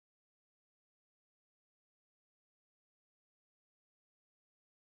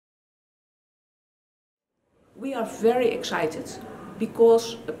We are very excited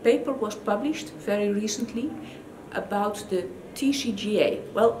because a paper was published very recently about the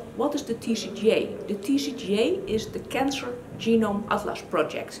TCGA. Well, what is the TCGA? The TCGA is the Cancer Genome Atlas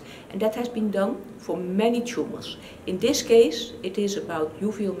project, and that has been done for many tumors. In this case, it is about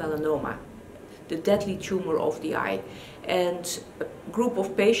uveal melanoma, the deadly tumor of the eye. And a group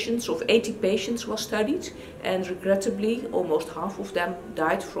of patients, of 80 patients, was studied, and regrettably almost half of them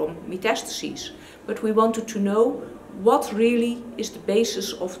died from metastases. But we wanted to know what really is the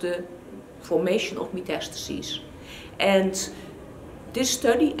basis of the formation of metastases. And this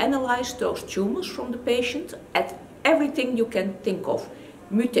study analyzed those tumors from the patient at everything you can think of: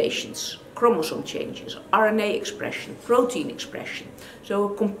 mutations, chromosome changes, RNA expression, protein expression. So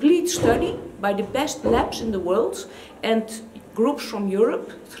a complete study by the best labs in the world and groups from Europe,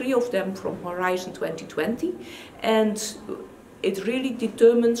 3 of them from Horizon 2020, and it really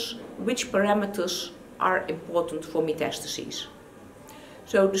determines which parameters are important for metastases.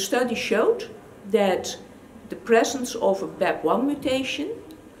 So the study showed that the presence of a BAP1 mutation,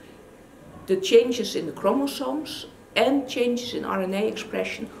 the changes in the chromosomes, and changes in RNA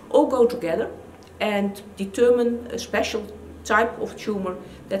expression all go together and determine a special type of tumor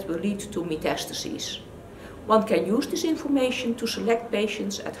that will lead to metastases. One can use this information to select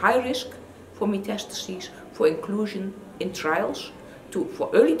patients at high risk for metastases for inclusion in trials,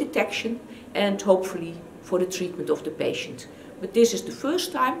 for early detection and hopefully for the treatment of the patient. But this is the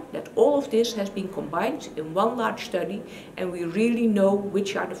first time that all of this has been combined in one large study, and we really know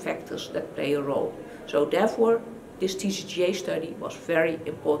which are the factors that play a role. So therefore, this TCGA study was very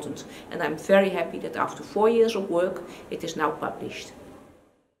important, and I'm very happy that after 4 years of work, it is now published.